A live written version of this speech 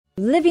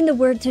Living the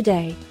Word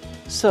Today.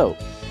 So,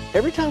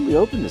 every time we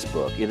open this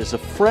book, it is a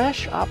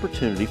fresh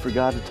opportunity for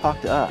God to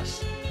talk to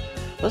us.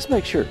 Let's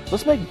make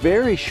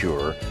very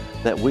sure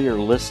that we are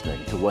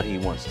listening to what He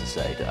wants to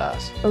say to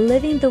us.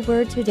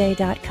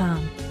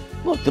 LivingTheWordToday.com.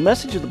 Look, the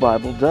message of the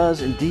Bible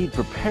does indeed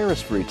prepare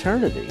us for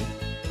eternity,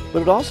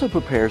 but it also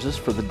prepares us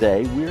for the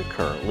day we are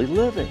currently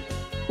living.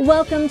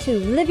 Welcome to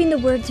Living the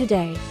Word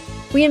Today.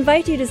 We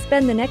invite you to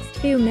spend the next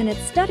few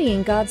minutes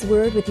studying God's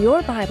Word with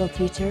your Bible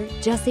teacher,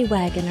 Jesse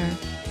Wagoner.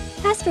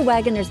 Pastor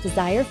Wagoner's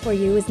desire for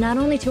you is not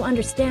only to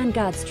understand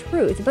God's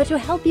truth, but to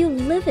help you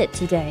live it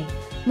today.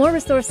 More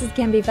resources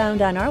can be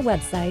found on our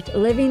website,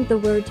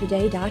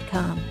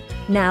 livingthewordtoday.com.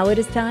 Now it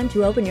is time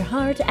to open your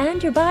heart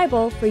and your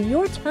Bible for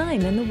your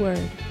time in the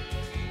Word.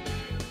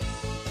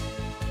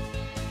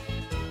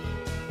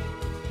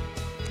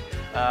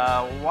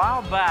 A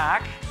while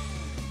back,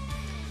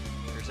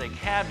 there's a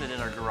cabinet in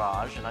our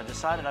garage, and I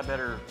decided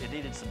it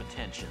needed some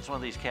attention. It's one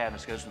of these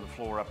cabinets goes from the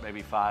floor up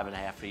maybe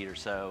 5.5 feet or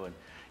so, and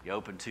you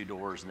open two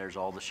doors, and there's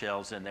all the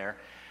shelves in there.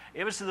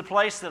 It was to the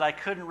place that I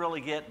couldn't really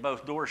get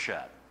both doors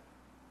shut.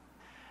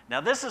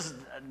 Now this is,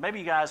 maybe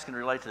you guys can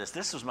relate to this.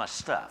 This was my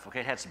stuff, okay?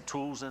 It had some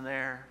tools in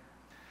there.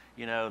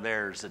 You know,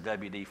 there's a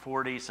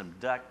WD-40, some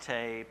duct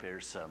tape,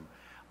 there's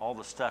all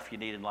the stuff you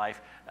need in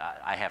life.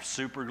 I have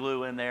super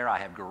glue in there. I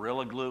have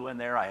Gorilla Glue in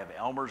there. I have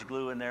Elmer's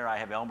glue in there. I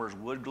have Elmer's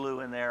wood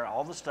glue in there.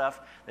 All the stuff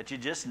that you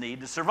just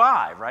need to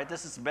survive, right?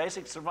 This is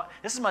basic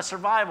This is my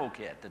survival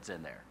kit that's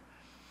in there.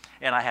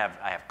 And I have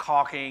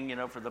caulking, you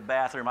know, for the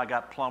bathroom. I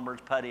got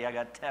plumber's putty. I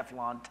got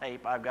Teflon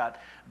tape. I've got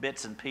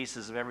bits and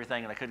pieces of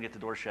everything, and I couldn't get the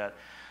door shut.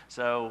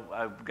 So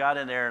I got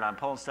in there, and I'm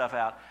pulling stuff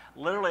out.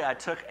 Literally, I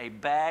took a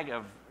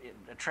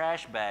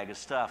trash bag of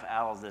stuff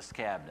out of this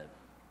cabinet.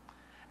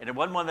 And it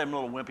wasn't one of them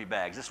little wimpy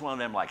bags. This is one of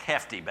them like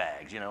hefty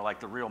bags, you know, like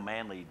the real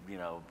manly, you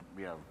know,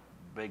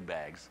 big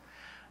bags.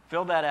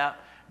 Filled that out,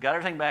 got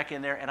everything back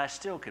in there, and I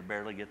still could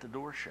barely get the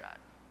door shut.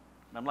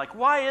 And I'm like,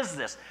 why is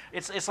this?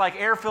 It's like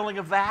air filling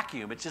a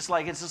vacuum. It's just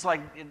like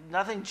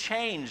nothing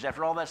changed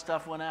after all that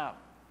stuff went out.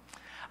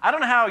 I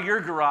don't know how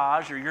your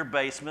garage or your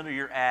basement or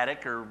your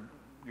attic or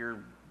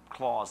your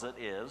closet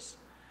is,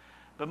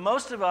 but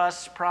most of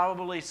us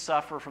probably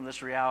suffer from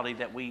this reality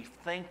that we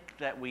think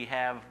that we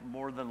have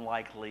more than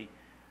likely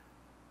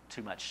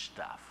too much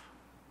stuff.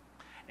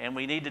 And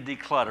we need to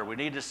declutter, we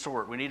need to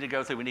sort, we need to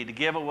go through, we need to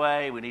give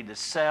away, we need to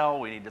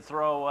sell, we need to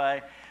throw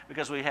away,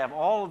 because we have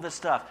all of this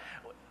stuff.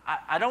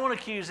 I don't want to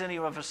accuse any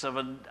of us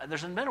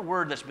there's been a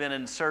word that's been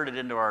inserted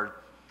into our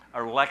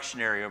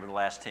lectionary over the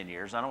last 10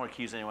 years. I don't want to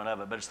accuse anyone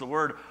of it, but it's the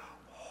word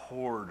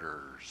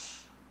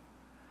hoarders.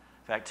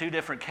 In fact, two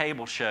different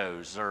cable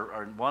shows,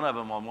 or one of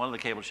them on one of the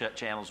cable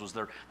channels was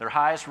their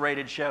highest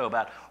rated show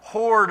about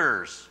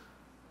hoarders.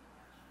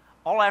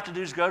 All I have to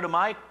do is go to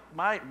my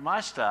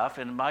stuff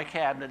in my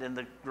cabinet in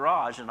the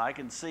garage, and I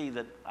can see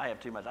that I have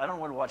too much. I don't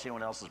want to watch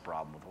anyone else's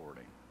problem with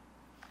hoarding.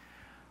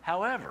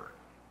 However,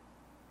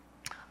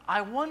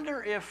 I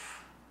wonder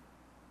if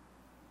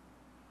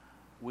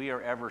we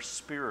are ever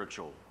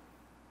spiritual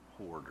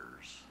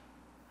hoarders.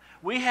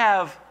 We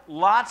have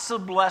lots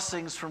of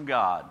blessings from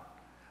God.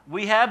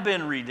 We have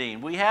been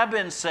redeemed. We have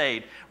been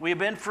saved. We have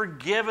been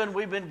forgiven.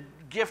 We've been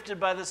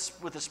gifted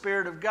with the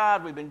Spirit of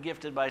God. We've been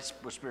gifted with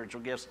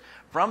spiritual gifts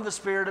from the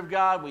Spirit of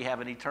God. We have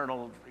an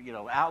eternal,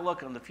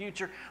 outlook on the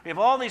future. We have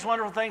all these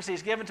wonderful things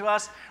He's given to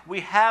us.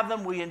 We have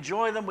them. We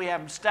enjoy them. We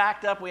have them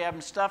stacked up. We have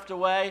them stuffed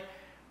away.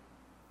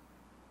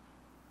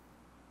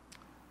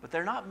 But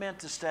they're not meant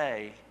to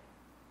stay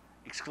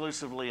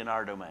exclusively in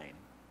our domain.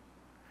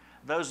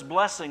 Those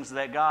blessings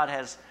that God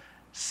has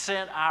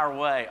sent our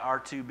way are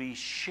to be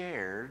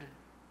shared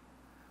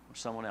with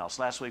someone else.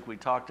 Last week we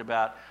talked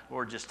about,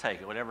 Lord, just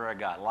take it, whatever I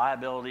got,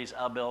 liabilities,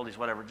 abilities,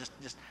 whatever, just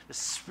the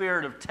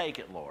spirit of take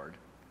it, Lord.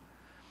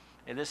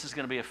 And this is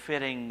going to be a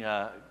fitting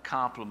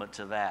complement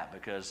to that,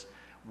 because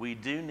we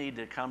do need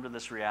to come to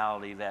this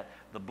reality that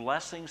the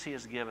blessings He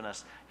has given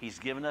us, He's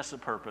given us a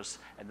purpose,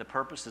 and the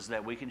purpose is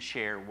that we can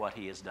share what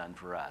He has done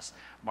for us.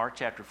 Mark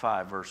chapter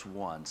 5, verse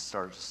 1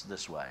 starts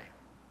this way.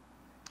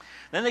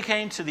 Then they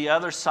came to the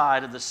other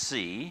side of the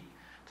sea,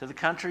 to the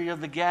country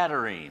of the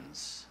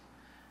Gadarenes.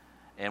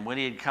 And when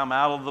he had come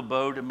out of the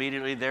boat,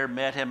 immediately there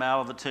met him out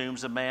of the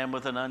tombs a man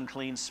with an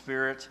unclean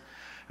spirit,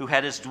 who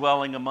had his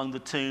dwelling among the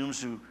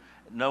tombs, who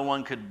no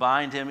one could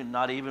bind him,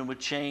 not even with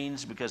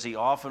chains, because he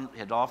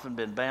had often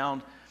been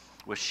bound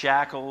with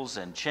shackles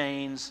and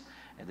chains,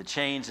 and the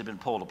chains had been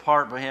pulled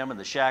apart by him, and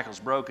the shackles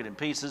broken in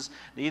pieces.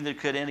 Neither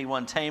could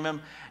anyone tame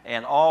him,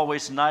 and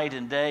always night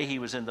and day he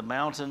was in the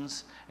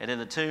mountains and in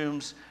the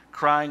tombs,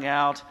 crying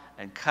out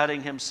and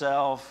cutting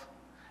himself.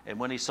 And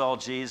when he saw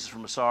Jesus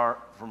from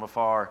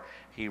afar,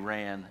 he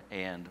ran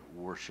and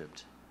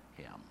worshiped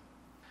Him.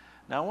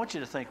 Now I want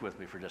you to think with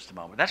me for just a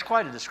moment. That's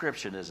quite a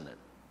description, isn't it?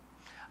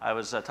 I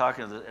was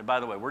talking to and by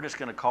the way, we're just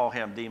going to call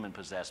him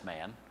demon-possessed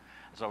man.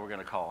 That's what we're going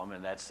to call him,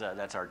 and that's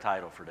our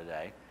title for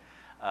today.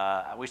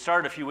 We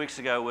started a few weeks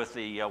ago with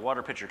the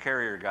water pitcher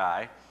carrier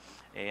guy,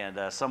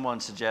 and someone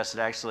suggested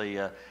actually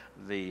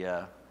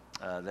that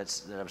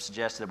I've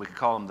suggested that we could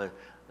call him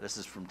This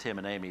is from Tim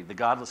and Amy. The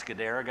godless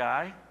Gadara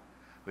guy.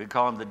 We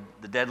call him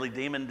the deadly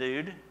demon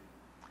dude.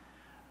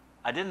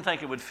 I didn't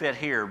think it would fit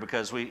here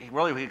because we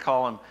could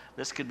call him,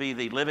 this could be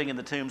the living in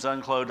the tombs,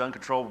 unclothed,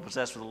 uncontrollable,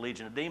 possessed with a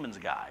legion of demons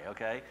guy,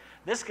 okay?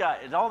 This guy,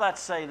 and all that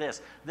to say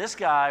this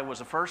guy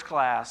was a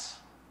first-class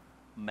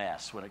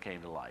mess when it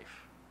came to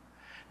life.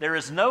 There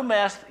is no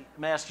mess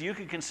you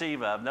could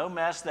conceive of, no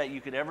mess that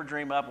you could ever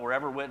dream up or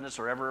ever witness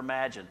or ever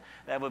imagine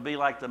that would be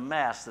like the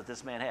mess that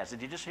this man has.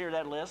 Did you just hear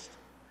that list?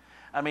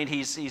 I mean,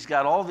 he's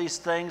got all these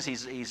things.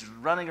 He's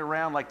running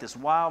around like this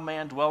wild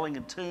man, dwelling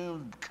in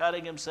tombs,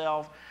 cutting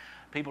himself.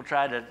 People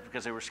tried to,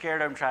 because they were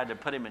scared of him, tried to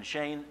put him in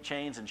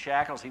chains and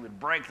shackles. He would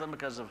break them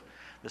because of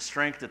the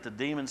strength that the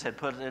demons had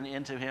put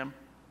into him.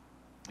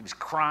 He was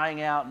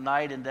crying out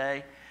night and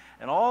day.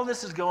 And all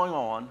this is going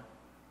on.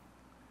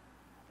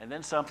 And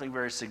then something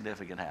very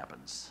significant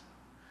happens.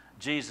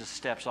 Jesus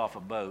steps off a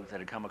boat that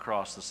had come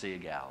across the Sea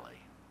of Galilee.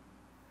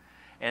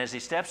 And as he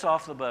steps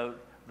off the boat,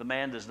 the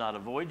man does not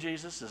avoid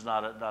Jesus, does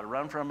not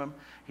run from him.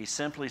 He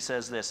simply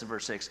says this in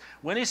verse 6.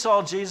 When he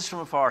saw Jesus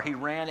from afar, he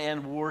ran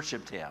and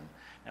worshiped him.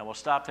 And we'll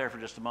stop there for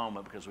just a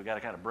moment because we've got to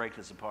kind of break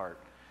this apart.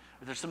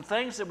 But there's some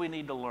things that we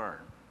need to learn.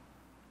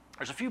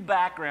 There's a few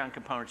background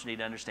components you need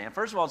to understand.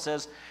 First of all, it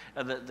says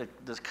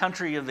the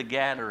country of the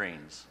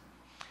Gadarenes.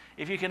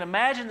 If you can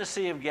imagine the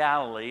Sea of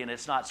Galilee, and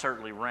it's not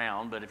certainly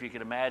round, but if you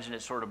can imagine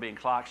it sort of being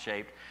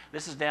clock-shaped,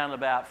 this is down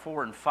about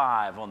 4 and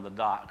 5 on the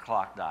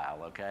clock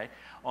dial, okay?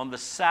 On the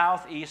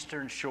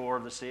southeastern shore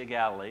of the Sea of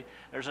Galilee,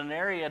 there's an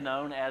area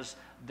known as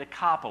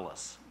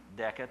Decapolis.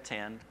 Deca,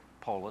 10,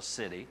 polis,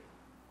 city.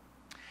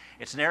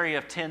 It's an area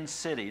of 10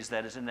 cities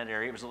that is in that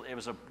area. It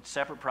was a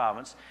separate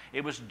province.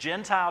 It was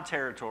Gentile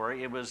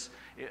territory. It was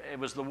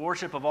the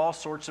worship of all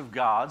sorts of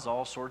gods,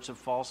 all sorts of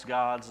false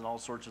gods and all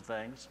sorts of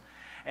things.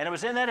 And it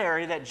was in that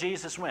area that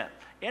Jesus went.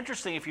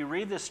 Interesting, if you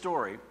read this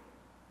story,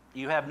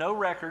 you have no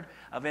record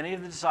of any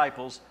of the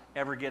disciples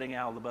ever getting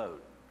out of the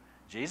boat.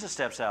 Jesus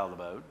steps out of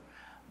the boat.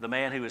 The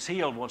man who is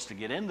healed wants to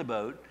get in the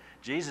boat.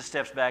 Jesus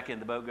steps back in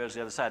the boat, goes to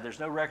the other side. There's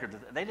no record.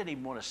 They didn't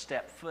even want to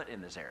step foot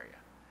in this area.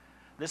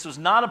 This was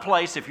not a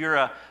place, if you're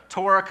a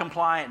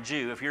Torah-compliant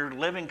Jew, if you're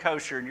living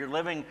kosher and you're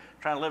trying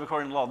to live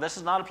according to the law, this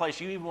is not a place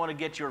you even want to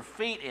get your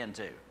feet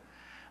into.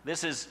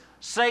 This is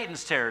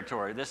Satan's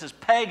territory. This is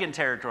pagan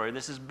territory.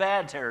 This is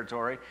bad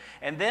territory.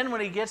 And then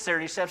when he gets there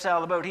and he steps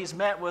out of the boat, he's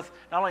met with,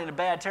 not only in a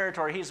bad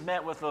territory, he's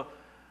met with can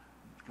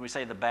we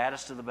say the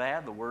baddest of the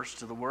bad, the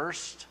worst of the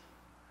worst,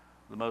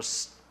 the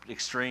most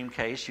extreme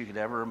case you could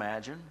ever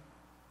imagine.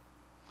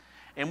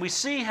 And we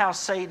see how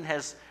Satan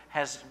has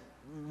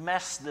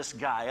messed this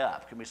guy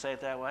up. Can we say it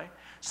that way?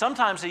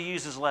 Sometimes he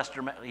uses less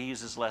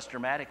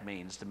dramatic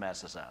means to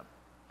mess us up.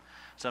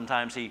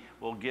 Sometimes he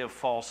will give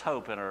false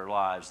hope in our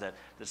lives that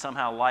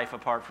somehow life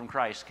apart from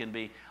Christ can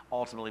be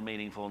ultimately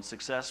meaningful and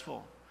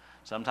successful.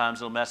 Sometimes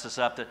he'll mess us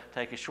up to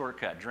take a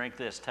shortcut. Drink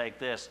this, take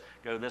this,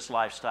 go this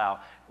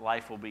lifestyle.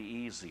 Life will be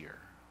easier.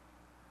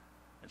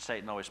 And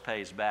Satan always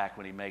pays back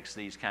when he makes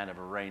these kind of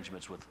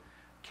arrangements with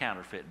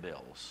counterfeit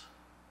bills.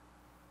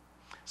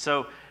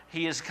 So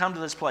he has come to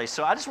this place.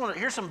 So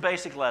here's some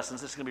basic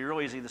lessons. This is going to be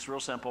real easy. This is real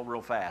simple,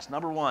 real fast.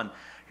 Number one,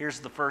 here's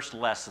the first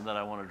lesson that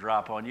I want to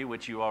drop on you,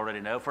 which you already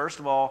know. First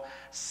of all,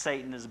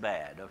 Satan is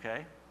bad,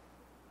 okay?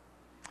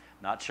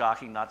 Not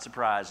shocking, not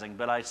surprising,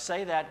 but I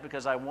say that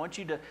because I want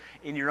you to,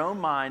 in your own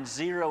mind,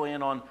 zero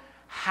in on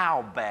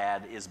how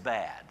bad is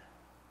bad.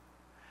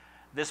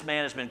 This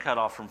man has been cut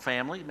off from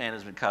family. The man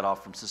has been cut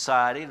off from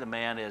society. The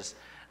man is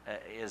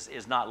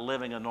not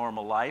living a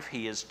normal life.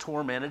 He is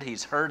tormented.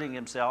 He's hurting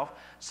himself,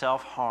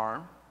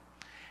 self-harm.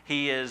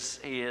 He's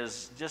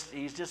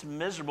just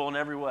miserable in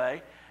every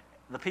way.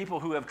 The people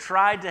who have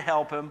tried to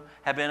help him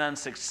have been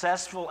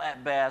unsuccessful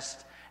at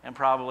best and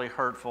probably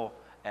hurtful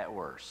at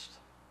worst.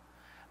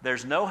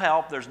 There's no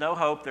help, there's no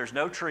hope, there's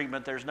no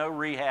treatment, there's no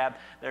rehab,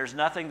 there's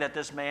nothing that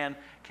this man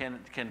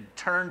can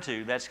turn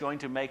to that's going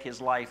to make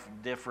his life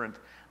different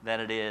than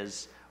it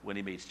is when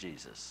he meets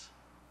Jesus.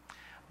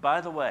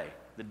 By the way,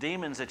 the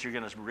demons that you're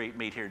going to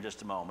meet here in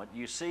just a moment,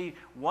 you see,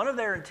 one of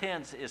their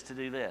intents is to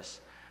do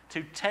this,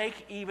 to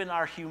take even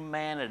our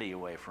humanity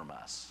away from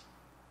us,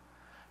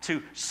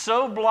 to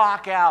so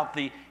block out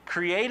the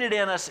created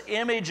in us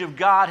image of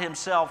God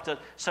himself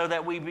so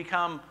that we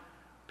become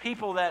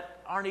people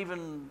that aren't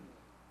even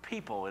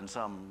people in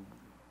some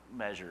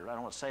measure. I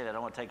don't want to say that. I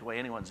don't want to take away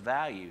anyone's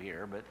value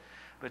here, but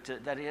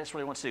that's what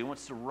he wants to do. He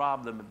wants to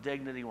rob them of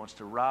dignity. He wants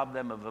to rob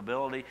them of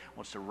ability.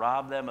 Wants to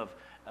rob them of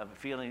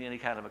feeling any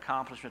kind of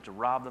accomplishment, to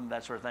rob them,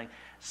 that sort of thing.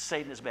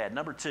 Satan is bad.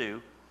 Number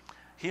two,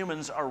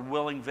 humans are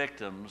willing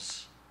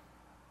victims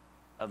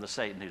of the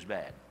Satan who's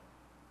bad.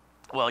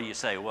 Well, you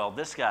say, well,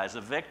 this guy's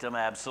a victim.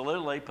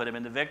 Absolutely. Put him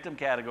in the victim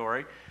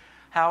category.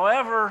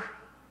 However,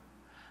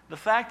 the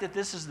fact that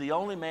this is the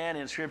only man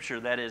in Scripture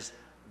that is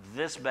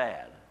this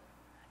bad,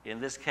 in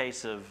this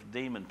case of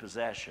demon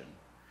possession,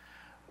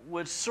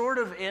 would sort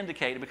of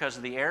indicate, because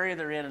of the area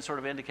they're in, and sort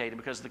of indicate,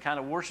 because of the kind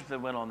of worship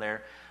that went on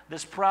there,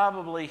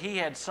 he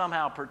had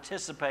somehow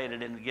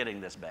participated in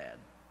getting this bad.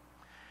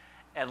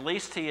 At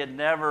least he had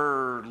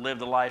never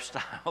lived the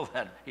lifestyle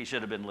that he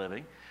should have been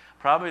living.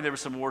 Probably there was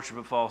some worship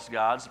of false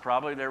gods.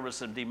 Probably there was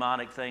some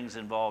demonic things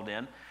involved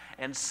in.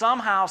 And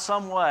somehow,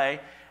 some way,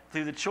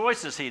 through the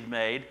choices he'd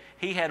made,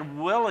 he had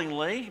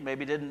willingly,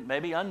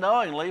 maybe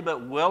unknowingly,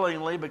 but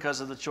willingly,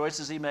 because of the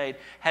choices he made,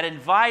 had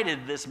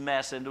invited this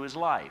mess into his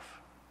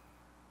life.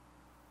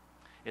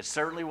 It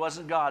certainly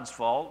wasn't God's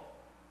fault.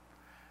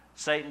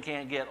 Satan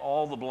can't get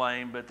all the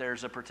blame, but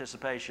there's a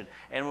participation.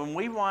 And when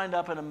we wind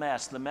up in a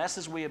mess, the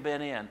messes we have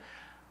been in,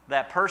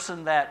 that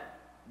person that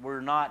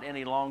we're not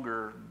any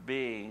longer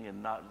being,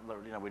 and not,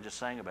 we just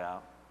sang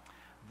about,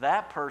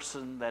 that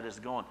person that is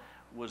going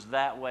was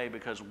that way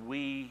because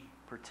we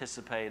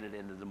participated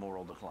in the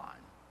moral decline.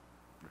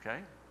 Okay?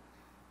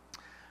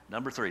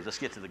 Number 3, let's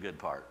get to the good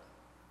part.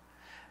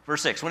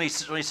 Verse 6, when he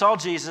saw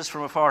Jesus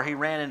from afar, he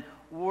ran and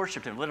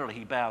worshiped him. Literally,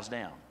 he bows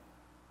down.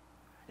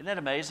 Isn't that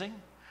amazing?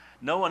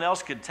 No one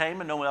else could tame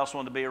him. No one else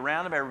wanted to be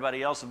around him.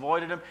 Everybody else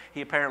avoided him.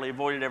 He apparently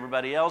avoided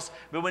everybody else.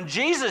 But when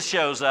Jesus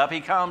shows up, he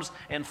comes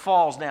and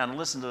falls down. And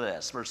listen to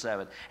this, verse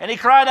 7. And he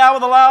cried out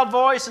with a loud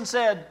voice and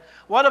said,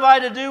 "What have I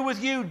to do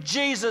with you,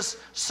 Jesus,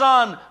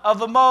 Son of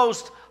the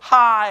Most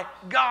High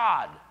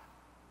God?"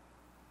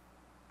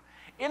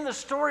 In the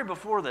story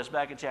before this,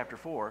 back in chapter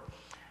 4,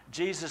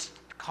 Jesus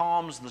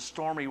calms the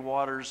stormy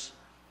waters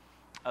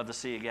of the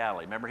Sea of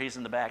Galilee. Remember, he's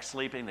in the back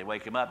sleeping. They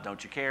wake him up.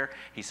 "Don't you care?"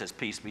 He says,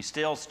 "Peace be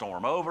still,"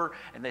 storm over.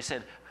 And they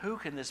said, "Who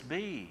can this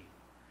be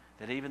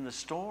that even the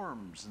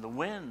storms and the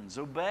winds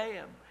obey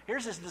him?"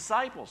 Here's his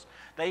disciples.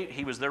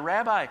 He was their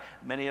rabbi.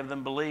 Many of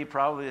them believe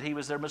probably that he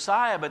was their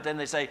Messiah. But then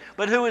they say,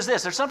 "But who is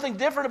this? There's something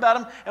different about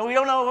him, and we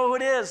don't know who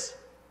it is."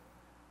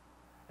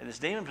 And this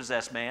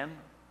demon-possessed man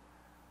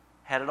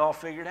had it all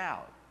figured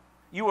out.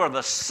 "You are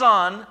the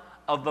Son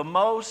of the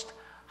Most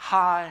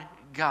High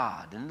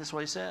God." And this is what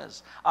he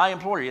says. "I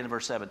implore you," in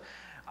verse 7,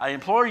 "I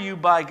implore you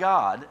by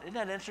God." Isn't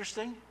that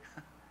interesting?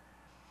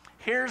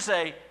 Here's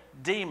a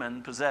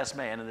demon-possessed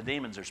man, and the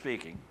demons are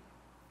speaking.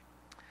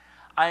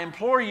 "I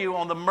implore you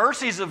on the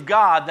mercies of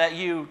God that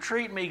you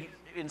treat me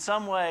in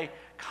some way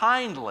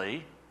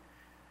kindly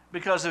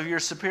because of your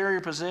superior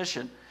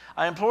position.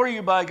 I implore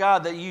you by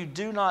God that you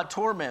do not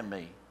torment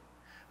me."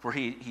 For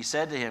he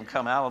said to him,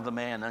 "Come out of the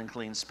man,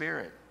 unclean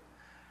spirit."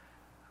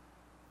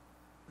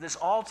 This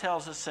all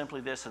tells us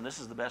simply this, and this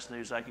is the best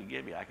news I could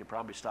give you. I could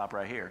probably stop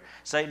right here.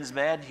 Satan's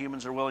bad.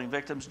 Humans are willing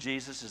victims.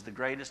 Jesus is the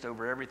greatest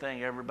over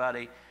everything,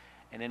 everybody,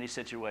 in any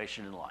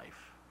situation in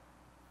life.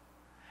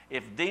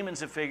 If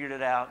demons have figured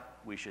it out,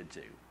 we should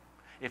too.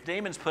 If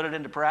demons put it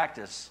into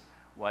practice,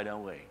 why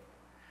don't we?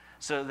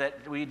 So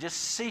that we just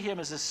see him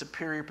as a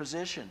superior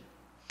position.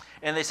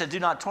 And they said, "Do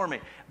not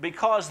torment,"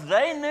 because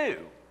they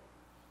knew,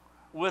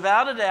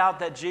 without a doubt,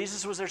 that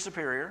Jesus was their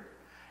superior.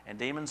 And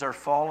demons are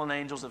fallen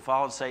angels that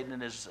followed Satan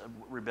in his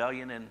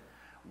rebellion and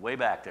way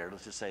back there.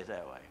 Let's just say it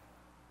that way.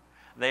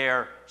 They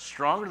are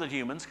stronger than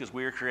humans because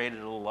we are created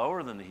a little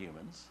lower than the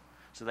humans.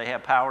 So they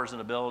have powers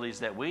and abilities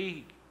that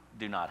we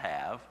do not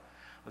have.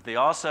 But they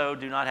also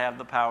do not have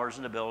the powers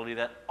and ability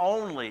that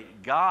only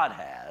God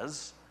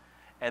has.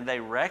 And they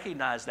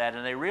recognize that,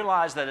 and they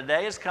realize that a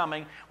day is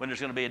coming when there's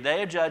going to be a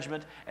day of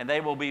judgment, and they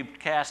will be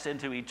cast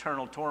into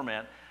eternal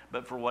torment.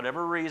 But for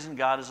whatever reason,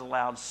 God has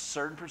allowed a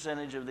certain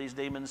percentage of these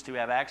demons to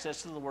have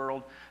access to the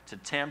world, to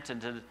tempt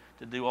and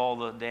to do all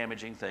the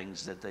damaging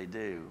things that they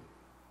do.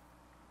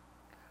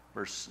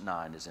 Verse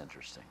 9 is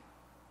interesting.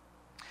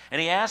 And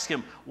he asked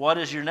him, "What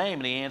is your name?"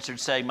 And he answered,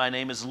 saying, "My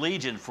name is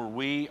Legion, for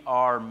we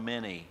are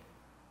many."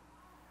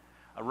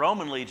 A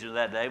Roman legion of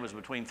that day was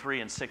between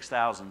 3,000 and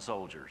 6,000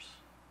 soldiers.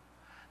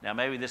 Now,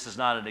 maybe this is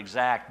not an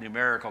exact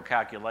numerical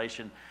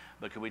calculation,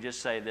 but can we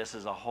just say this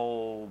is a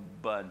whole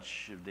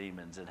bunch of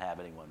demons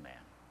inhabiting one man?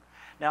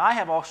 Now, I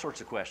have all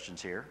sorts of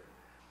questions here,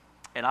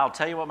 and I'll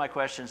tell you what my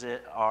questions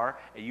are,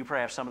 and you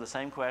probably have some of the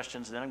same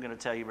questions, and then I'm going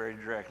to tell you very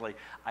directly,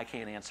 I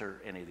can't answer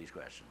any of these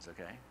questions,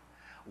 okay?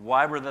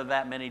 Why were there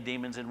that many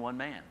demons in one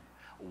man?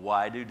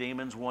 Why do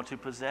demons want to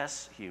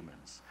possess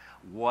humans?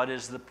 What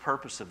is the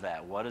purpose of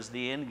that? What is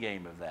the end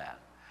game of that?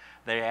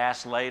 They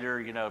asked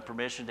later,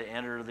 permission to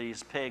enter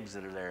these pigs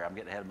that are there. I'm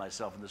getting ahead of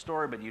myself in the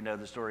story, but you know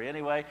the story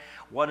anyway.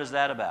 What is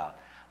that about?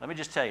 Let me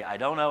just tell you, I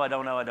don't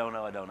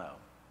know.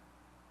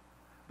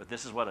 But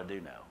this is what I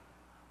do know.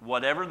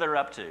 Whatever they're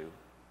up to,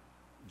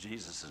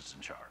 Jesus is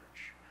in charge.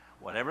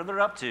 Whatever they're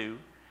up to,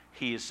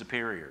 he is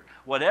superior.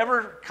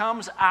 Whatever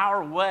comes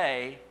our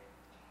way,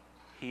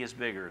 he is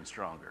bigger and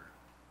stronger.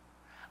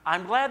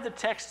 I'm glad the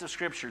text of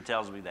Scripture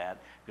tells me that,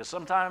 because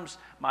sometimes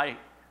my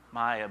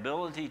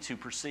ability to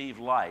perceive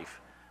life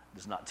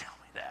does not tell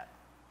me that.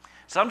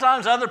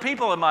 Sometimes other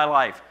people in my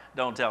life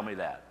don't tell me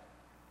that.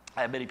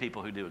 I have many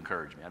people who do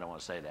encourage me. I don't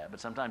want to say that. But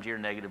sometimes you hear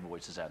negative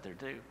voices out there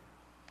too.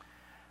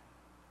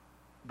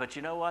 But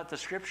you know what? The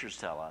Scriptures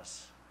tell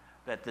us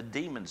that the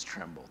demons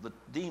tremble. The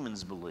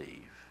demons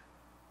believe.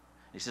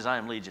 He says, "I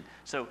am Legion."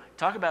 So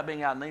talk about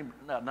being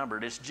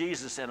outnumbered. It's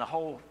Jesus and a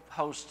whole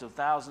host of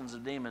thousands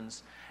of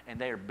demons, and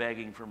they are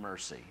begging for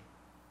mercy.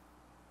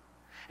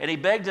 And he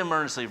begged him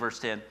earnestly, verse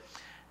 10,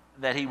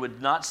 that he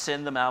would not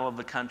send them out of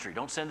the country.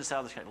 Don't send us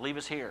out of the country. Leave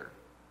us here.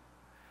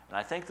 And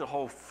I think the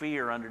whole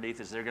fear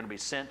underneath is they're going to be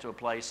sent to a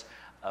place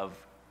of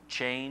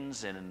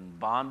chains and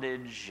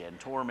bondage and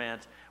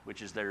torment,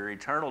 which is their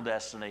eternal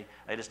destiny.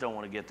 They just don't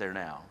want to get there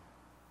now.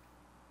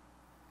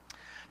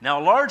 Now,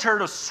 a large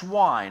herd of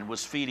swine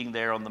was feeding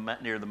there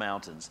near the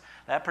mountains.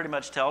 That pretty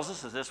much tells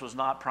us that this was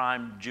not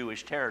prime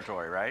Jewish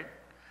territory, right?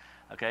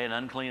 Okay, an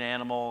unclean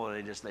animal,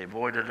 they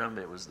avoided them.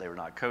 They were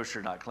not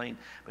kosher, not clean.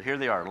 But here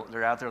they are.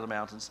 They're out there in the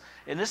mountains.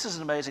 And this is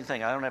an amazing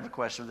thing. I don't have a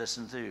question for this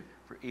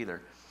for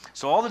either.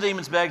 So all the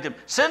demons begged him,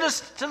 send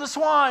us to the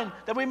swine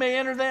that we may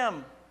enter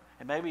them.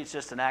 And maybe it's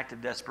just an act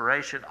of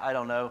desperation. I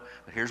don't know.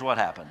 But here's what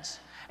happens.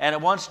 And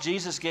at once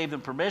Jesus gave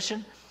them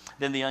permission.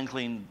 Then the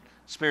unclean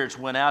spirits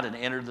went out and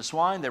entered the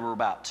swine. There were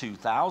about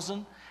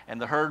 2,000.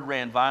 And the herd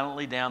ran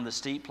violently down the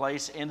steep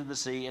place into the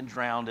sea and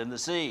drowned in the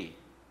sea.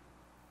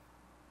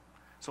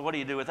 So what do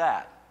you do with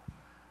that?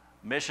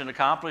 Mission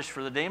accomplished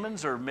for the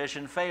demons, or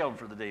mission failed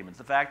for the demons?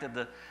 The fact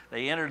that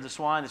they entered the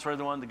swine, that's where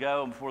they wanted to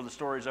go, and before the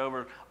story's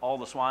over, all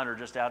the swine are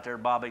just out there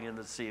bobbing in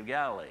the Sea of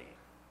Galilee.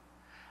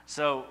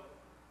 So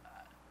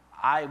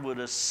I would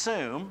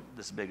assume,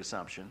 this is a big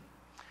assumption,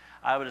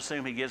 I would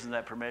assume he gives them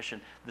that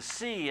permission. The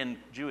sea in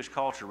Jewish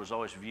culture was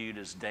always viewed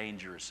as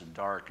dangerous and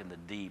dark and the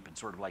deep and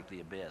sort of like the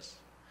abyss.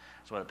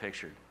 That's what I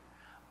pictured.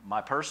 My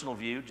personal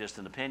view, just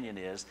an opinion,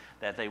 is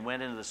that they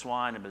went into the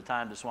swine, and by the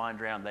time the swine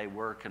drowned, they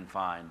were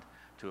confined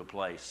to a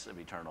place of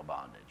eternal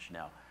bondage.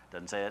 Now, it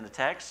doesn't say that in the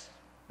text.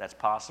 That's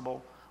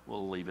possible.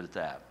 We'll leave it at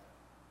that.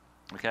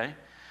 Okay?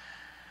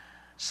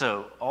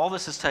 So, all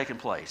this has taken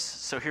place.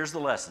 So, here's the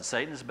lesson.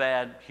 Satan is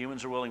bad.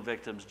 Humans are willing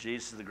victims.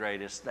 Jesus is the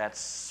greatest.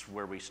 That's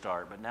where we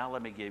start. But now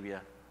let me give you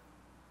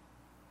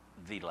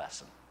the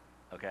lesson.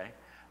 Okay?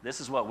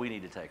 This is what we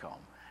need to take home.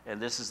 And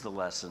this is the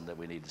lesson that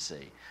we need to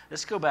see.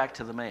 Let's go back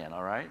to the man,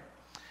 all right?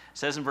 It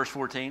says in verse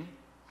 14,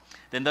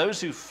 then those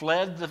who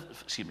fed the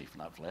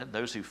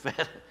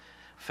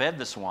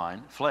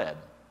swine fled.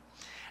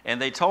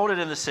 And they told it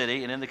in the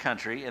city and in the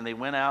country, and they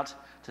went out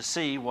to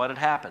see what had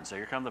happened. So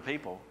here come the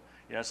people.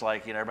 You know, it's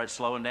like, everybody's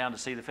slowing down to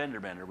see the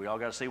fender bender. We all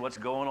got to see what's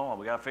going on.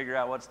 We got to figure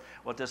out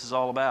what this is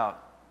all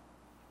about.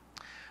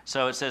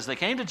 So it says, they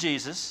came to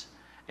Jesus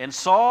and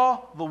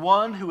saw the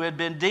one who had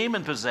been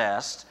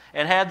demon-possessed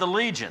and had the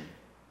legion.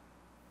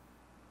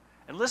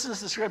 And listen to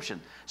this description.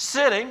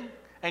 Sitting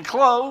and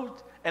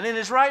clothed and in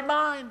his right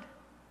mind.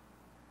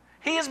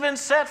 He has been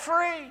set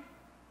free.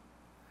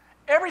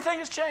 Everything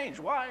has changed.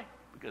 Why?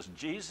 Because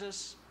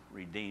Jesus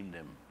redeemed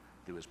him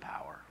through his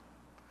power.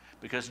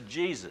 Because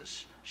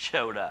Jesus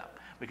showed up.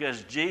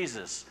 Because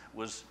Jesus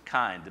was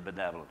kind and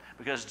benevolent.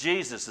 Because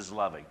Jesus is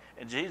loving.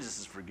 And Jesus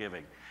is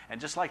forgiving. And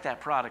just like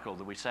that prodigal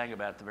that we sang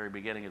about at the very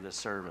beginning of this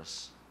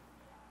service,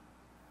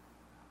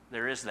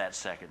 there is that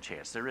second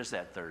chance. There is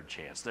that third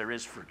chance. There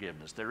is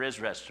forgiveness. There is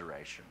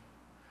restoration.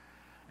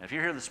 And if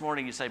you're here this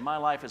morning, you say, my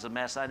life is a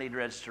mess. I need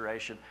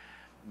restoration.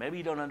 Maybe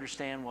you don't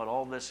understand what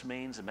all this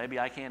means, and maybe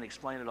I can't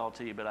explain it all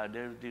to you, but I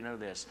do know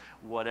this.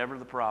 Whatever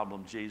the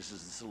problem, Jesus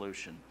is the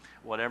solution.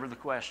 Whatever the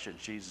question,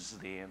 Jesus is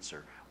the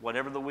answer.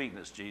 Whatever the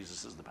weakness,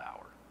 Jesus is the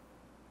power.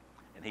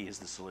 And he is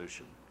the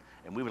solution.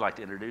 And we would like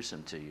to introduce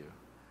him to you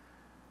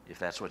if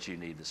that's what you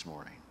need this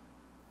morning.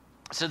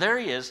 So there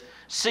he is,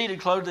 seated,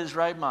 clothed in his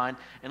right mind.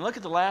 And look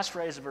at the last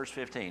phrase of verse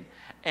 15.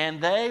 And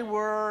they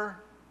were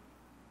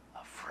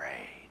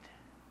afraid.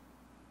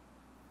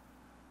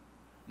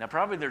 Now,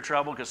 probably they're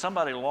troubled because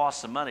somebody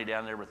lost some money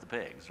down there with the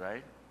pigs,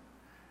 right?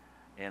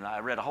 And I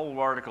read a whole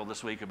article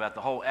this week about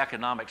the whole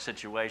economic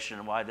situation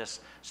and why this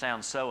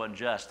sounds so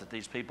unjust that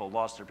these people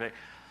lost their pig.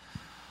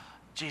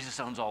 Jesus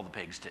owns all the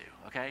pigs too,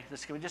 okay?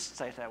 Can we just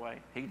say it that way?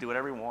 He can do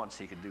whatever he wants.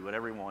 He can do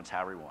whatever he wants,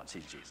 however he wants.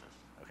 He's Jesus,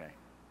 okay?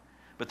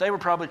 But they were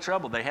probably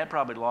troubled. They had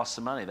probably lost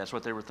some money. That's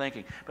what they were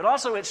thinking. But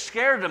also it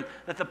scared them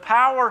that the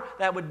power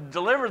that would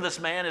deliver this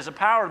man is a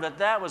power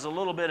that was a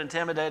little bit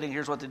intimidating.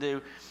 Here's what to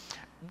do.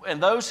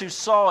 And those who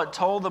saw it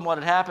told them what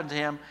had happened to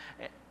him,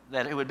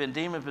 that who had been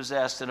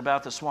demon-possessed, and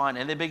about the swine.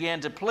 And they began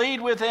to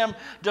plead with him,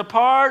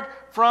 depart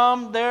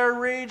from their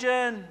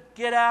region.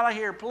 Get out of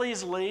here.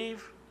 Please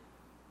leave.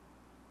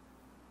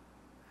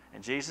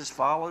 And Jesus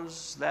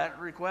follows that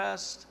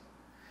request.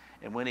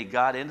 And when he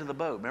got into the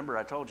boat, remember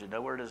I told you,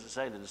 nowhere does it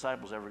say the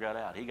disciples ever got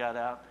out. He got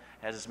out,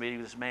 has this meeting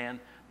with this man,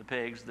 the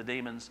pigs, the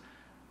demons.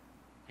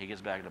 He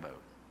gets back in the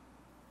boat.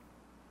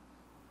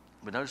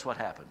 But notice what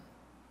happened.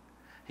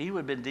 He who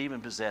had been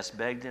demon-possessed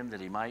begged him that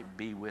he might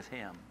be with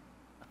him.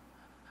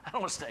 I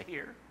don't want to stay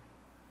here.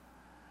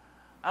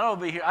 I don't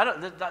want to be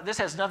here. This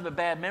has nothing but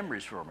bad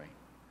memories for me.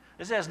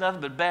 This has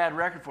nothing but bad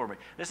record for me.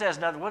 This has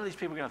nothing. What are these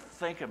people going to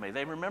think of me?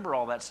 They remember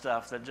all that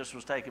stuff that just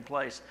was taking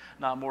place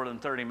not more than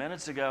 30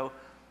 minutes ago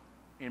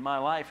in my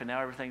life, and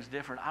now everything's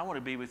different. I want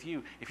to be with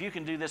you. If you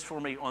can do this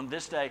for me on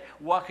this day,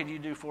 what can you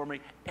do for me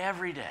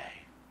every day?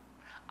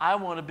 I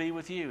want to be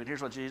with you. And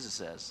here's what Jesus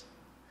says.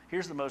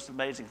 Here's the most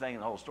amazing thing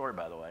in the whole story,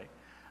 by the way.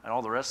 And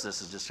all the rest of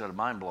this is just sort of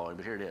mind-blowing,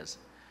 but here it is.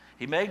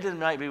 He begged him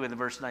might be with him,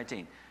 verse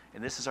 19.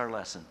 And this is our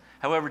lesson.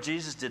 However,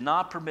 Jesus did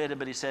not permit it,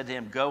 but he said to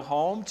him, go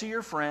home to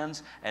your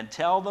friends and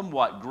tell them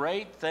what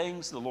great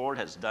things the Lord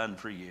has done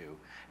for you.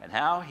 and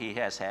how he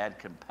has had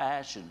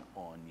compassion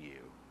on you.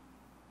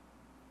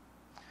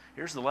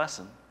 Here's the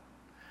lesson.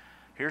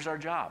 Here's our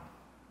job.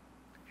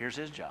 Here's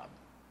his job.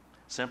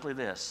 Simply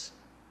this.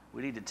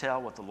 We need to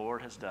tell what the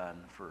Lord has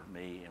done for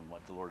me and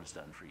what the Lord has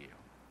done for you.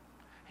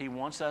 He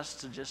wants us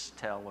to just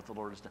tell what the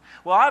Lord has done.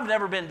 Well, I've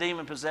never been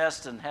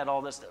demon-possessed and had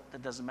all this.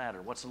 That doesn't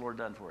matter. What's the Lord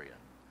done for you?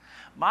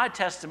 My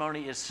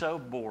testimony is so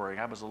boring.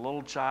 I was a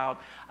little child.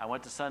 I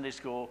went to Sunday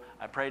school.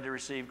 I prayed to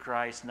receive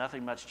Christ.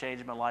 Nothing much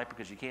changed in my life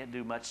because you can't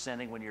do much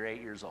sinning when you're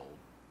 8 years old.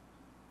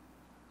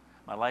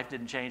 My life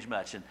didn't change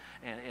much,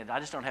 and I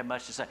just don't have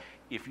much to say.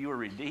 If you are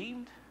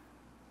redeemed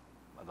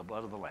by the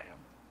blood of the Lamb,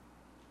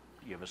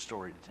 you have a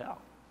story to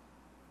tell.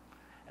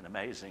 And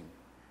amazing,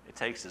 it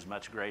takes as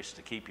much grace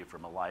to keep you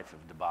from a life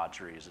of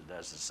debauchery as it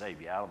does to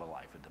save you out of a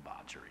life of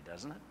debauchery,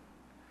 doesn't it?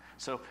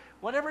 So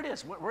whatever it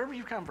is, wherever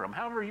you come from,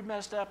 however you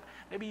messed up,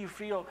 maybe you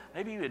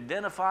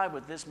identify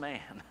with this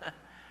man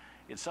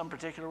in some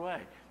particular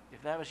way.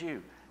 If that was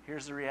you,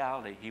 here's the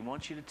reality. He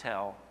wants you to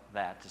tell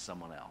that to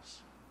someone else.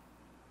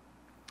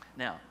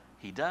 Now,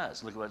 he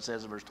does. Look at what it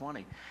says in verse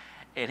 20.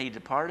 And he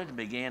departed and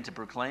began to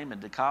proclaim in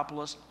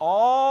Decapolis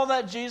all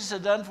that Jesus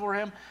had done for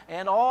him,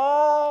 and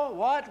all,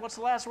 what? What's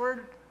the last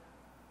word?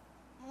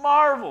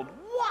 Marveled.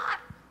 What?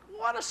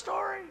 What a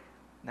story.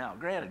 Now,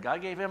 granted,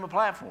 God gave him a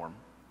platform.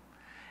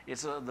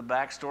 It's the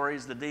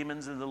backstories, the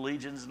demons and the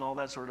legions and all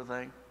that sort of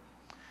thing.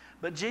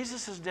 But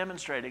Jesus is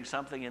demonstrating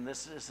something in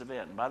this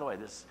event. And by the way,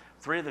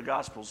 three of the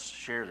Gospels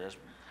share this,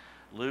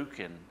 Luke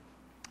and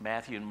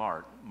Matthew and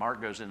Mark.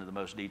 Mark goes into the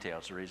most detail.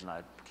 It's the reason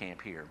I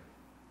camp here.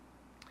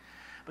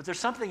 But there's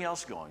something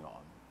else going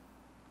on.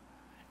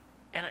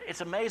 And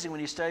it's amazing when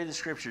you study the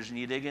Scriptures and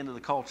you dig into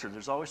the culture,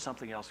 there's always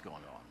something else going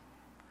on.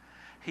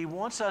 He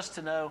wants us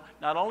to know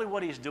not only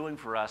what he's doing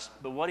for us,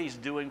 but what he's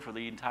doing for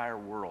the entire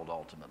world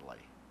ultimately.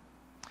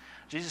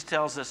 Jesus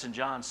tells us in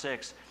John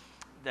 6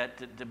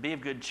 that to be of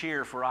good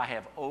cheer, for I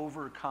have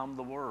overcome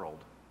the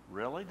world.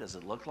 Really? Does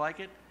it look like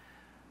it?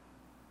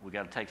 We've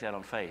got to take that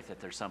on faith that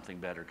there's something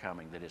better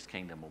coming, that his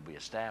kingdom will be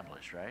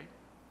established, right?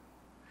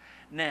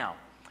 Now,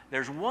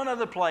 there's one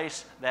other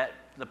place that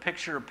the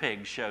picture of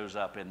pigs shows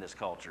up in this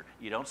culture.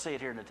 You don't see it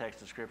here in the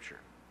text of Scripture,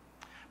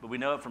 but we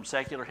know it from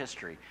secular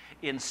history.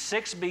 In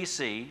 6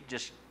 BC,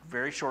 just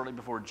very shortly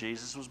before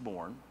Jesus was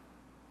born,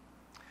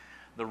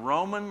 the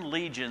Roman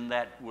legion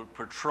that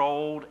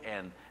patrolled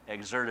and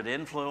exerted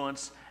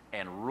influence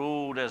and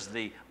ruled as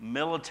the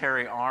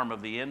military arm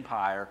of the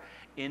empire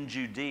in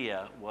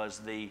Judea was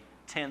the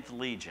 10th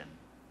Legion.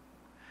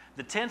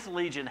 The 10th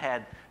Legion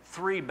had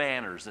 3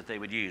 banners that they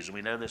would use, and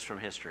we know this from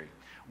history.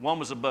 One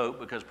was a boat,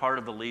 because part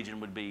of the legion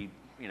would be,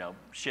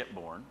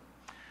 shipborne.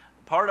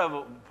 Part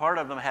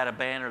of them had a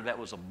banner that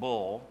was a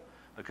bull,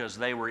 because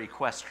they were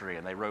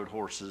equestrian. They rode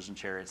horses and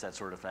chariots, that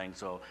sort of thing.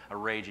 So a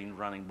raging,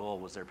 running bull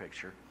was their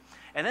picture.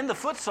 And then the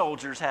foot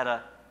soldiers had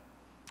a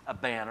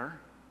banner,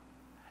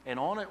 and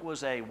on it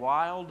was a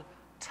wild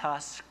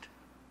tusked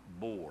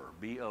boar,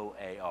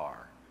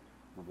 B-O-A-R,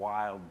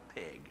 wild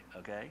pig,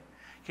 okay?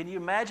 Can you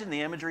imagine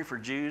the imagery for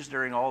Jews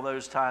during all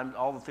those times,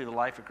 all through the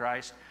life of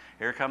Christ?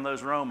 Here come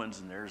those Romans,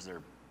 and there's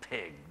their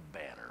pig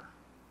banner,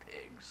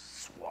 pigs,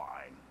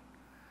 swine.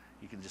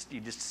 You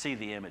just see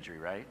the imagery,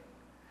 right?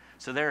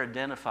 So they're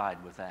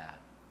identified with that.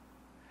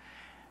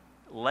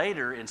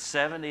 Later in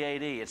 70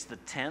 AD, it's the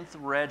 10th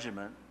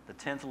regiment, the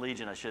 10th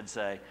Legion, I should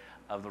say,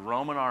 of the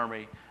Roman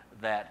army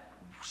that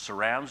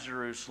surrounds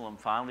Jerusalem,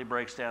 finally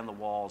breaks down the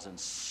walls and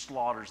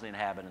slaughters the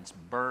inhabitants,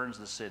 burns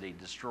the city,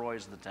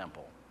 destroys the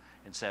temple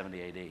in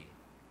 70 AD.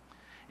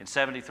 In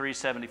 73,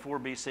 74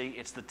 BC,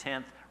 it's the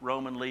 10th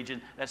Roman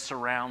Legion that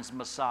surrounds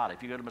Masada.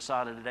 If you go to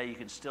Masada today, you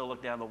can still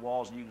look down the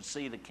walls and you can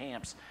see the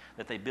camps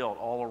that they built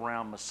all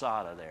around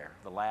Masada there,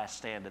 the last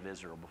stand of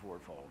Israel before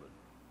it folded.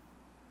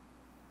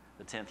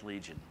 The 10th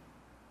Legion,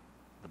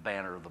 the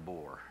banner of the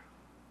boar.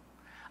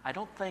 I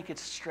don't think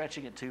it's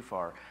stretching it too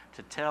far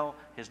to tell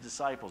his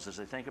disciples, as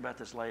they think about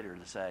this later,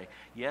 to say,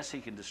 yes, he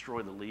can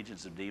destroy the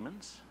legions of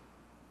demons.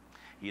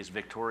 He is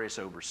victorious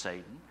over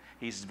Satan.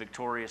 He's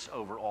victorious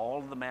over all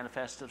of the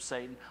manifests of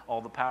Satan,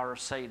 all the power of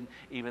Satan,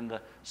 even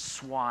the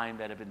swine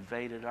that have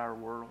invaded our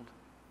world.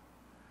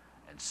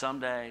 And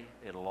someday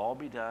it'll all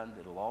be done.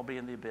 It'll all be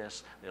in the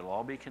abyss. It'll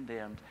all be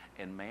condemned,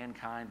 and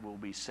mankind will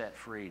be set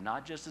free,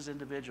 not just as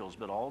individuals,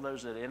 but all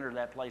those that enter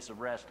that place of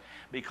rest,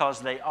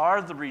 because they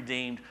are the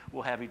redeemed,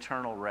 will have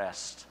eternal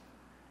rest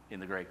in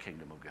the great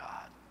kingdom of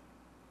God.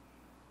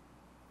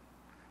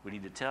 We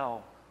need to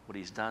tell what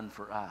he's done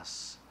for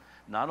us,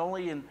 not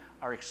only in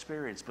our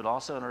experience, but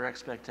also in our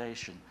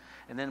expectation.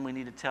 And then we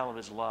need to tell of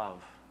his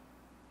love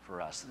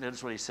for us.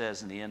 Notice what he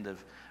says in the end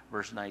of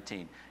verse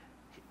 19.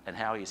 And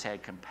how he's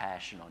had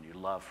compassion on you,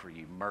 love for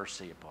you,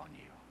 mercy upon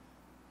you.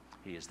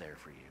 He is there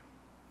for you.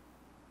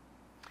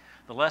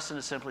 The lesson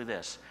is simply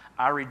this.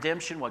 Our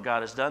redemption, what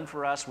God has done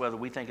for us, whether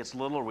we think it's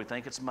little or we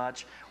think it's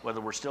much, whether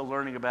we're still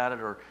learning about it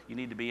or you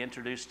need to be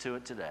introduced to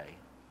it today,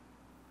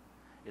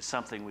 is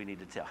something we need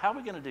to tell. How are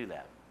we going to do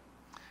that?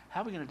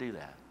 How are we going to do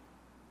that?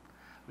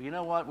 Well, you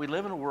know what? We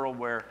live in a world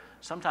where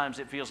sometimes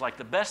it feels like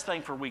the best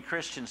thing for we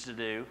Christians to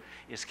do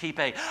is keep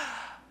a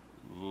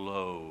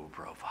low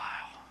profile.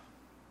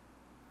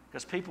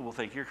 Because people will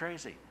think you're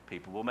crazy.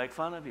 People will make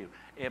fun of you.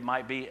 It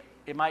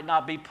might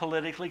not be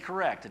politically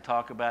correct to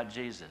talk about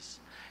Jesus.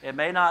 It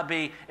may not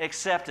be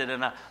accepted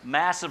in a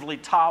massively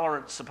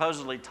tolerant,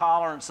 supposedly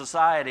tolerant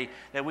society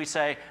that we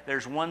say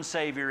there's one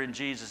Savior in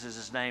Jesus is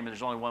His name and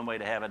there's only one way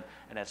to heaven,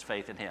 and that's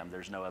faith in Him.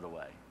 There's no other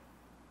way.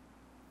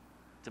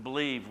 To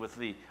believe with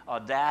the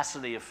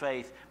audacity of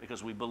faith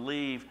because we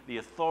believe the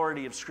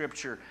authority of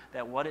Scripture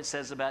that what it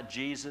says about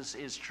Jesus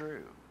is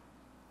true.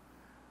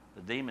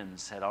 The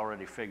demons had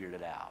already figured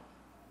it out.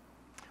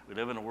 We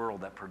live in a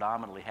world that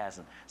predominantly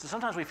hasn't. So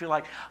sometimes we feel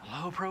like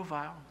low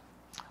profile.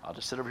 I'll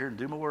just sit over here and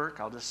do my work.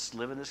 I'll just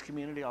live in this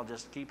community. I'll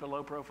just keep a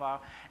low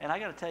profile. And I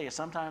got to tell you,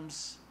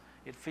 sometimes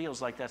it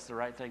feels like that's the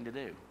right thing to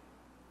do.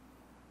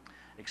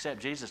 Except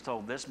Jesus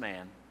told this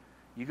man,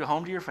 you go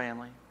home to your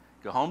family,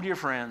 go home to your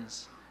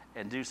friends,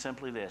 and do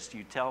simply this.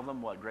 You tell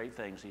them what great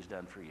things He's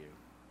done for you.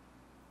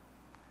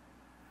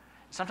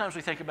 Sometimes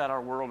we think about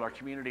our world, our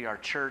community, our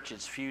church,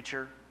 its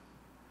future,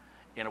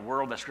 in a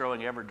world that's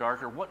growing ever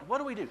darker. What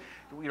do we do?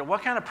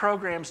 What kind of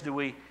programs do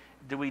we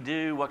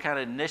do? What kind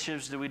of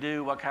initiatives do we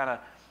do? What kind of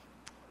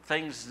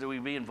things do we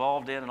be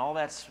involved in? And all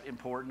that's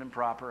important and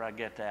proper. I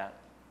get that.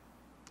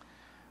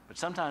 But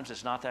sometimes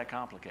it's not that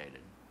complicated.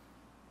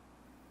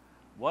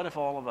 What if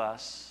all of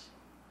us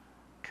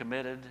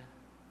committed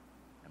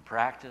and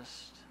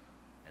practiced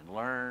and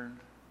learned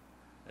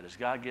that as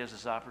God gives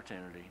us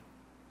opportunity,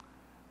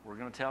 we're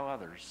going to tell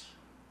others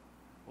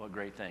what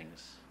great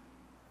things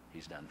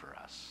He's done for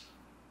us.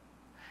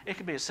 It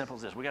could be as simple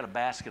as this. We got a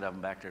basket of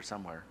them back there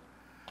somewhere.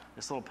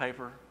 This little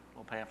paper,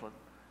 little pamphlet,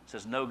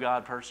 says, know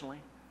God personally.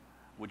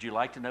 Would you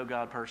like to know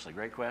God personally?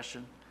 Great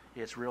question.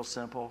 It's real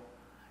simple.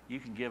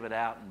 You can give it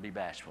out and be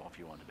bashful if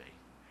you want to be.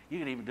 You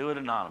can even do it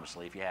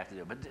anonymously if you have to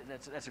do it, but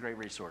that's a great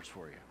resource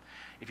for you.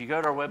 If you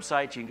go to our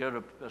website, you can go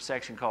to a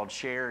section called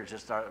Share. It's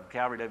just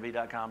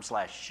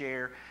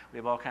calvarywv.com/share. We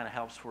have all kind of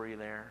helps for you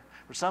there.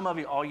 For some of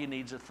you, all you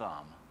need is a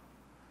thumb,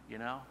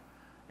 And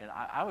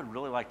I would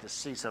really like to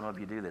see some of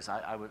you do this.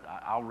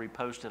 I'll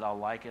repost it, I'll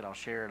like it, I'll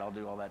share it, I'll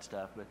do all that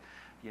stuff. But,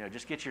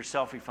 just get your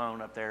selfie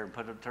phone up there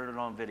and turn it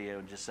on video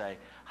and just say,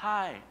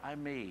 hi,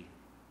 I'm me.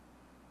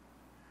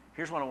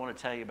 Here's what I want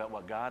to tell you about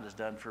what God has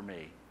done for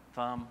me.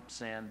 Thumb,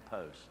 send,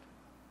 post.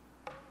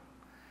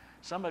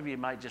 Some of you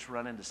might just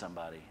run into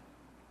somebody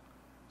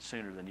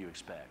sooner than you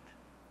expect.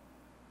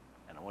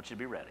 And I want you to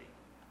be ready.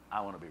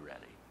 I want to be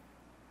ready.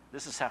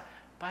 This is how,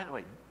 by the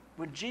way,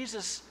 when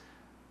Jesus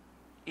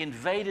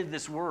invaded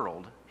this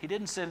world, He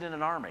didn't send in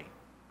an army.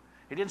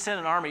 He didn't send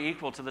an army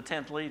equal to the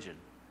 10th Legion.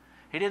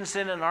 He didn't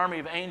send an army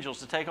of angels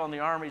to take on the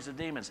armies of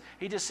demons.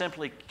 He just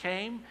simply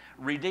came,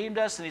 redeemed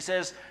us, and He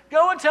says,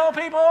 go and tell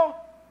people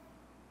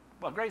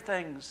what great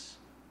things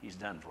He's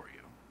done for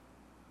you.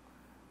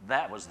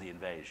 That was the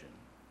invasion.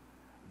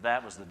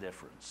 That was the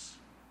difference.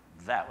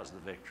 That was the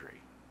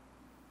victory.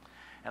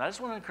 And I just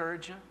want to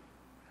encourage you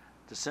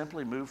to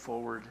simply move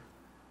forward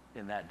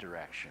in that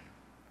direction.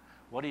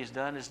 What He's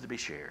done is to be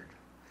shared.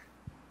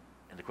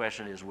 And the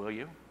question is, will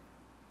you?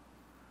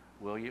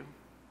 Will you?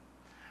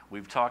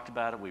 We've talked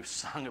about it. We've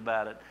sung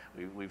about it.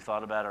 We've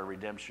thought about our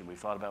redemption. We've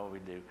thought about what we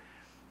do.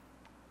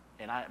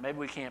 And maybe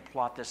we can't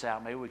plot this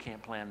out. Maybe we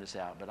can't plan this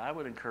out. But I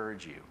would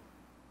encourage you.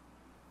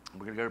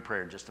 We're going to go to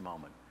prayer in just a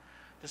moment.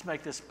 Just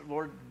make this,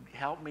 Lord,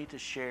 help me to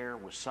share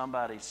with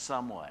somebody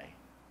some way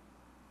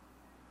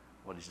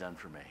what He's done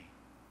for me.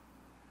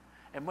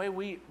 And may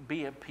we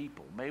be a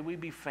people. May we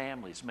be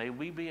families. May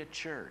we be a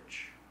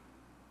church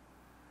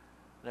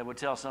that would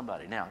tell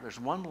somebody. Now, there's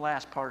one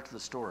last part to the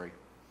story.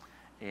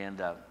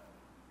 And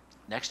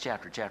next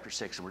chapter, chapter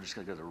 6, and we're just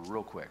going to go there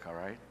real quick, all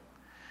right?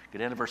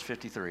 Get into verse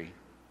 53.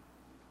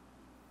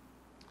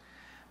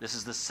 This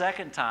is the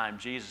second time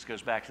Jesus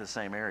goes back to the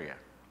same area.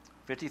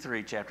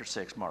 53, chapter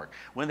 6, Mark.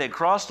 When they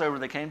crossed over,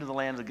 they came to the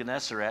land of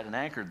Gennesaret and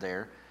anchored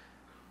there.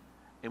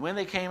 And when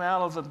they came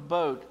out of the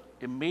boat,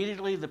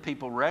 immediately the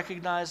people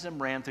recognized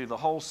Him, ran through the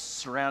whole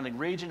surrounding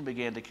region,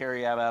 began to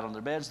carry out on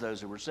their beds those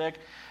who were sick,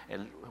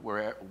 and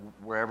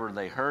wherever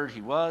they heard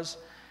He was,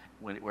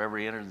 wherever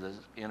He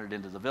entered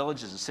into the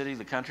villages and city,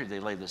 the country, they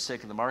laid the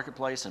sick in the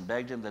marketplace and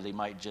begged Him that He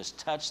might just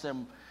touch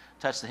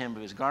the hem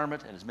of His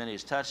garment, and as many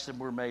as touched Him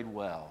were made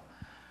well.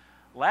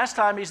 Last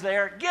time He's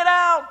there, get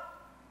out!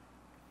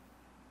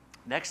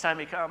 Next time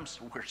He comes,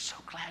 we're so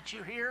glad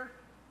you're here.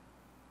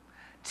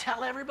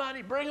 Tell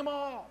everybody, bring them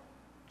all.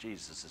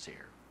 Jesus is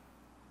here.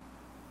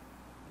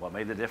 What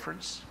made the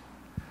difference?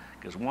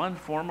 Because one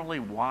formerly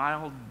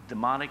wild,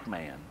 demonic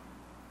man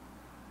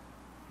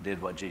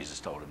did what Jesus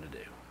told him to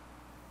do.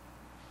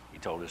 He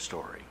told his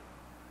story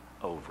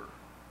over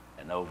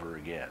and over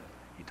again.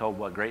 He told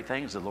what great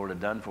things the Lord had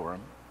done for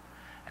him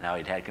and how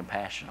He'd had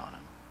compassion on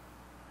him.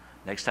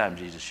 Next time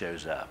Jesus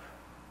shows up,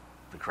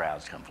 the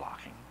crowds come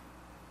flocking.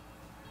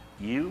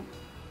 You,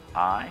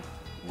 I,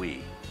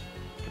 we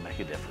can make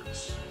a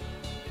difference.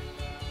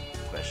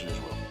 The question is,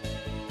 will we?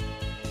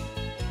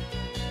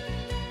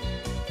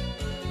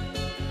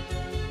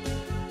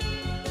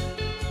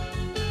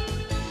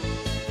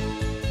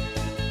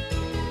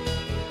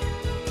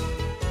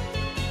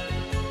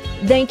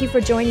 Thank you for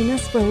joining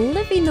us for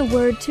Living the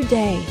Word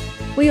today.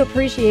 We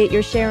appreciate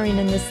your sharing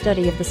in this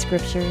study of the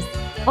Scriptures.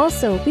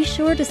 Also, be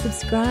sure to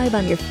subscribe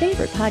on your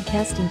favorite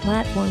podcasting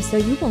platform so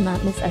you will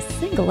not miss a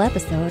single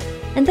episode.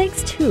 And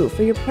thanks, too,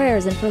 for your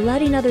prayers and for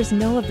letting others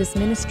know of this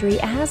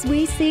ministry as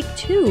we seek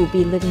to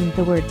be living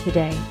the Word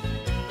today.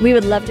 We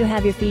would love to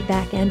have your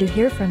feedback and to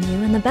hear from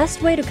you, and the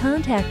best way to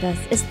contact us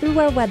is through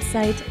our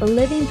website,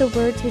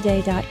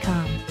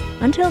 livingthewordtoday.com.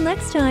 Until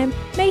next time,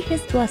 may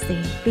His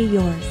blessing be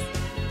yours.